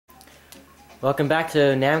Welcome back to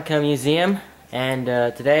Namco Museum, and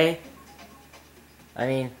today,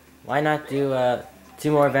 why not do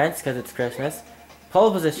 2 more events because it's Christmas.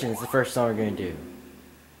 Pole position is the first one we're going to do.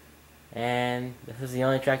 And this is the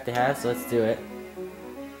only track they have, so let's do it.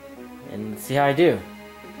 And see how I do.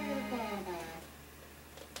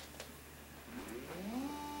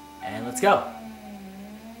 And let's go.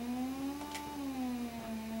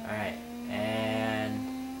 Alright, and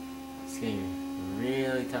it's going to be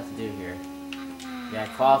really tough to do here. Yeah, I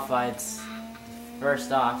qualified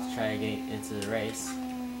first off to try to get into the race.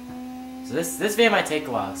 So this video might take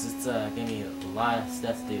a while because it's gonna be a lot of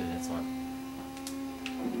stuff to do with this one.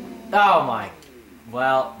 Oh my!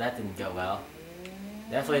 Well, that didn't go well.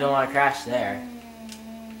 Definitely don't want to crash there.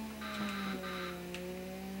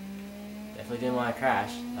 Definitely didn't want to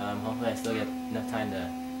crash. Hopefully I still get enough time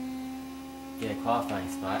to get a qualifying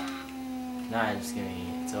spot. If not, it's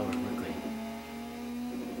over quickly.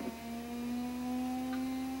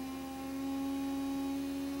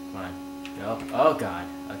 Come on, go. Oh god,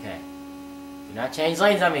 okay. Do not change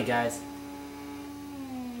lanes on me, guys.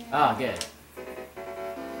 Oh, good.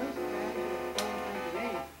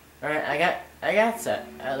 Alright, I got set.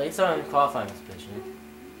 At least I'm in qualifying position.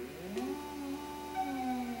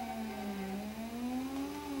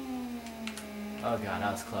 Oh god,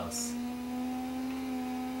 that was close.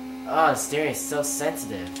 Oh, the steering is so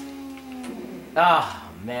sensitive. Oh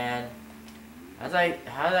man. How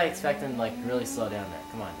did I expect him to like really slow down there?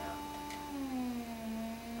 Come on now.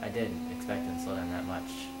 I didn't expect him to slow down that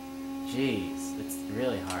much. Jeez, it's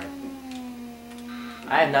really hard.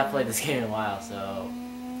 I have not played this game in a while, so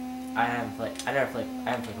I haven't played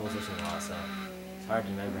pole position in a while, so it's hard to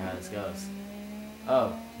remember how this goes.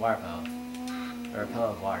 Oh, water puddle. Or a puddle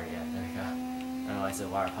of water, yeah, there we go. I don't know why I said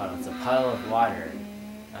water puddle. It's a puddle of water,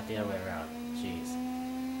 not the other way around. Jeez.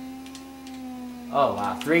 Oh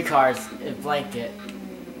wow, 3 cars, a blanket.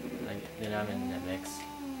 Then I'm in that mix.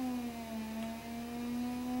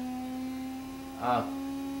 Oh,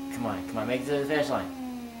 come on, make it to the finish line.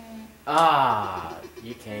 Ah,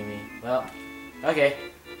 you kidding me? Well, okay.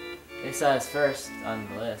 At least I was first on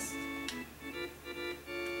the list.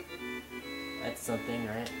 That's something,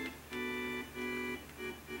 right?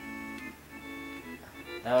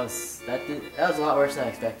 That was a lot worse than I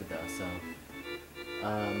expected, though. So,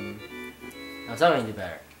 I was hoping to do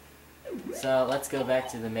better. So let's go back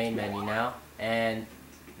to the main menu now, and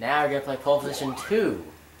now we're gonna play pole position 2.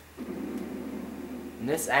 And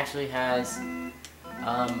this actually has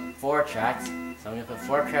 4 tracks, so I'm gonna put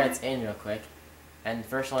 4 credits in real quick. And the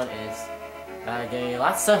first one is gonna be a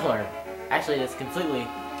lot similar. Actually, it's completely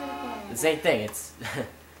the same thing. It's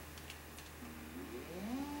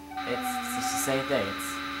it's just the same thing.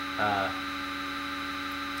 It's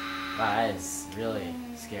wow, that is really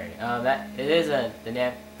scary. It is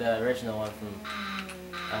the original one from.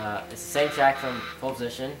 It's the same track from pole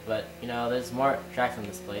position, but you know there's more tracks on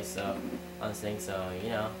this place, so on this thing. So you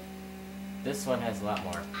know, this one has a lot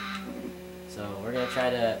more. So we're gonna try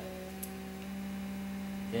to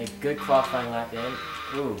get a good qualifying lap in.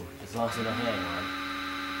 Ooh, as long as we don't hit anyone.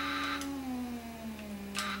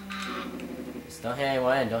 Just don't hit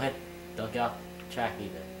anyone and don't get off track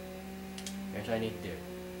either. Here's what I need to do.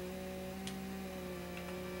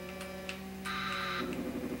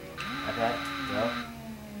 Okay, go.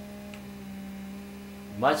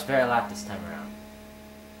 Much better lap this time around.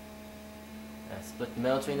 Split the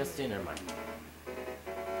middle between those two, never mind.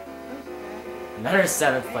 Another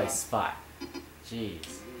 7th place spot.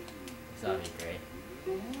 Jeez. That'll be great.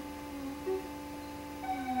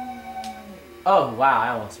 Oh wow, I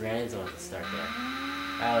almost ran into one at the start there.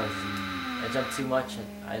 I jumped too much and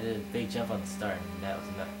I did a big jump on the start and that was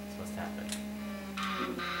not supposed to happen.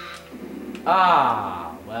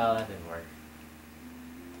 Ah, well that didn't work.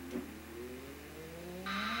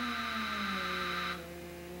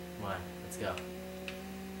 Come on, let's go.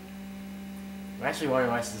 I'm actually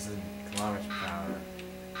wondering why this is in kilometers per hour.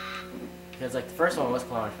 Because like the first one was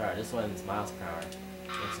kilometers per hour, this one's miles per hour.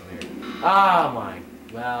 Looks so weird. Oh my,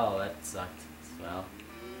 well that sucked as well.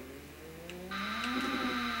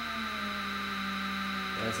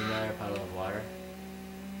 There's another puddle of water.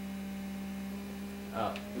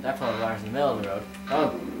 Oh, that puddle of water is in the middle of the road.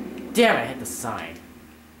 Oh, damn it, I hit the sign.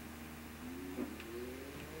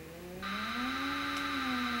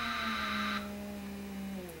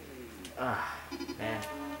 Ah, man.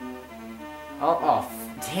 Oh,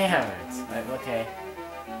 damn it. Okay.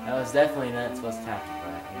 That was definitely not supposed to happen,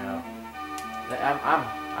 but, you know.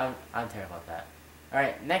 I'm terrible at that.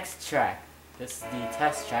 Alright, next track. This is the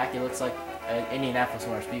test track. It looks like Indianapolis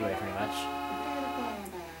Motor Speedway, pretty much.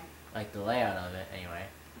 Like the layout of it, anyway.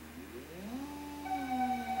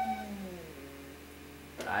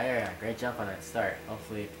 Yeah, great jump on that start.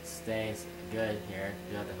 Hopefully it stays good here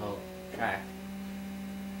throughout the whole track.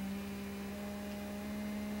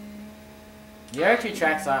 The other two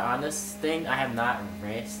tracks are on this thing I have not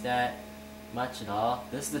raced that much at all.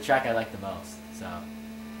 This is the track I like the most, so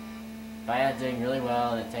if I end up doing really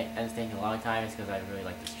well and it's taking a long time, it's because I really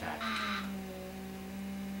like this track.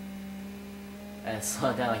 And it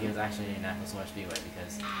slowed down like it was actually in Indianapolis Motor Speedway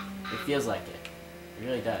because it feels like it. It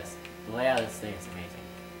really does. The layout of this thing is amazing.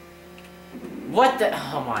 What the?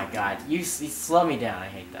 Oh my god. You slow me down. I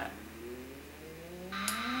hate that.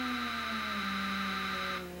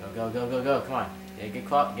 Go, go, go, go, go. Come on. Get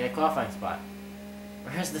a qualifying spot.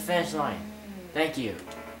 Where's the finish line? Thank you.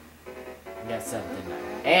 I got 7th, didn't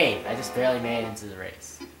I? 8! I just barely made it into the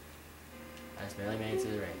race.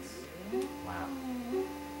 Wow.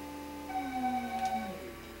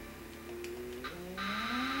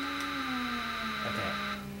 Okay.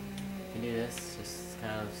 Can do this. Just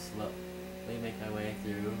kind of slowly make my way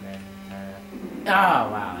through and oh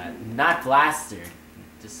wow. Not blaster.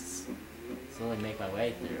 Just slowly make my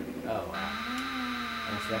way through. Oh wow. I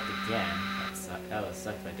almost wrecked again. That would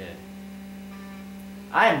suck if I did.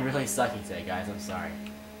 I am really sucking today, guys. I'm sorry.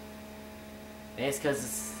 Maybe it's because the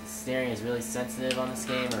steering is really sensitive on this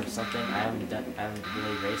game or something. I haven't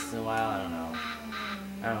really raced in a while. I don't know.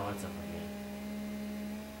 I don't know what's up with me.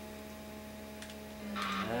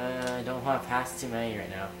 I don't want to pass too many right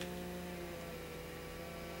now.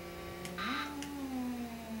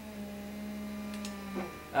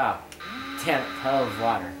 Oh, damn it, puddle of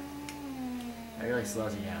water. That really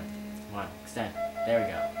slows you down. Come on, extend. There we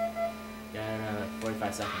go. Got another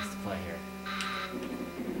 45 seconds to play here.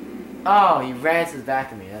 Oh, he ran to the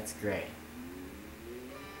back of me. That's great.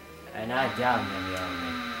 And now I doubt I'm gonna be able to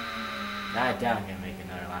make. Now I doubt I'm gonna make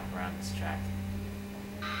another lap around this track.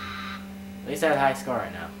 At least I have a high score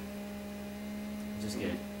right now, which is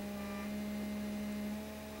good.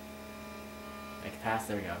 Make it pass.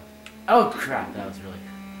 There we go. Oh crap! That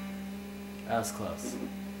was close.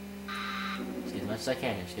 Just get as much as I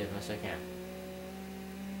can here. Just get as much as I can.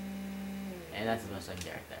 And that's as much as I can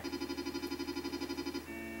get right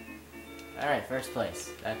there. Alright, first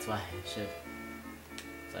place. That's why I should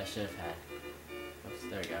have had. Oops,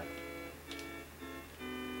 there we go.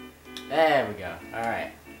 There we go.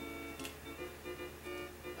 Alright.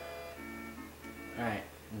 Alright,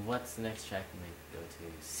 what's the next track we may go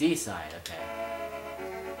to? Seaside, okay.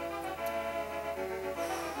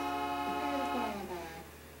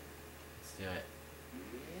 Let's do it.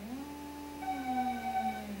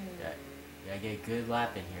 Gotta get a good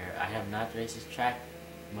lap in here. I have not raced this track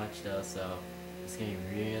much though, so it's gonna be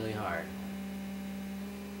really hard.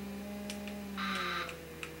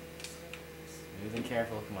 Smooth and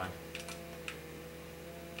careful, come on.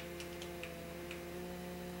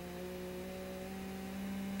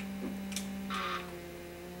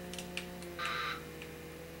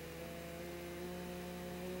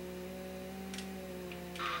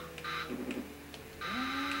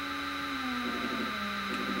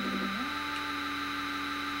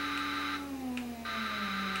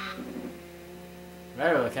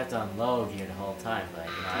 I would have kept on low gear the whole time, but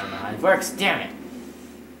you know, I don't know how it works. Damn it!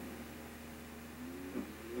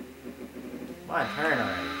 Come on, turn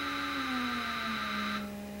already.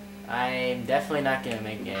 I'm definitely not gonna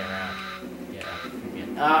make it around.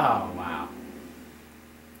 Oh wow!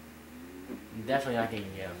 I'm definitely not gonna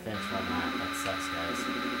finish one lap. That sucks, guys.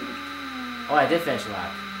 Oh, I did finish a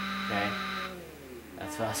lap. Okay,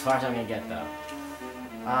 that's as far as I'm gonna get though.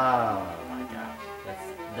 Oh my god,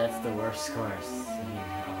 that's the worst score I've seen.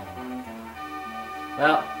 Oh my god.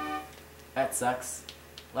 Well, that sucks.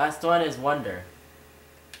 Last one is Wonder.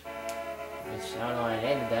 Which I don't know why I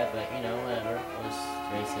named that, but you know, whatever. We'll just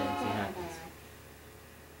race it and see what happens.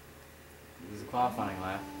 This is a qualifying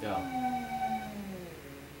lap. Go.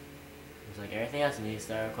 Just like everything else, you need to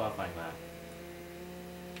start a qualifying lap.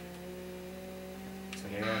 Just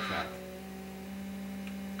like every other track.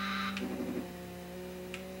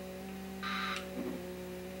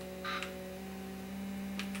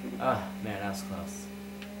 Oh man, that was close.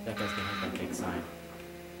 That guy's gonna hit that big sign.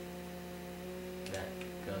 That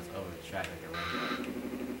goes over the track like a rainbow.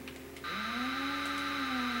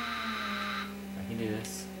 I can do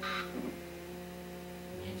this.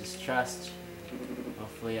 You just trust.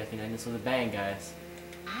 Hopefully I can end this with a bang, guys.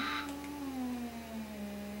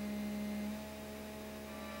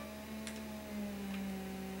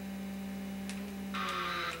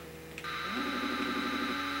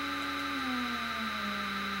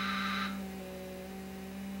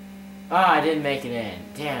 Oh, I didn't make it in.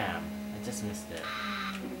 Damn. I just missed it.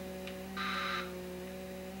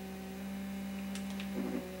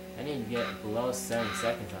 I need to get below 7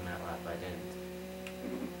 seconds on that lap. I didn't.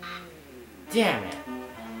 Damn it.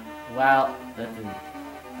 Well, that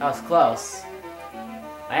was close.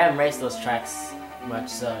 I haven't raced those tracks much,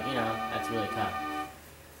 so, you know, that's really tough.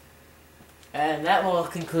 And that will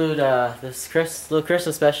conclude this little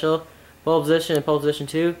Christmas special. Pole position and pole position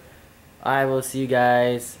 2. I will see you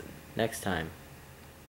guys next time.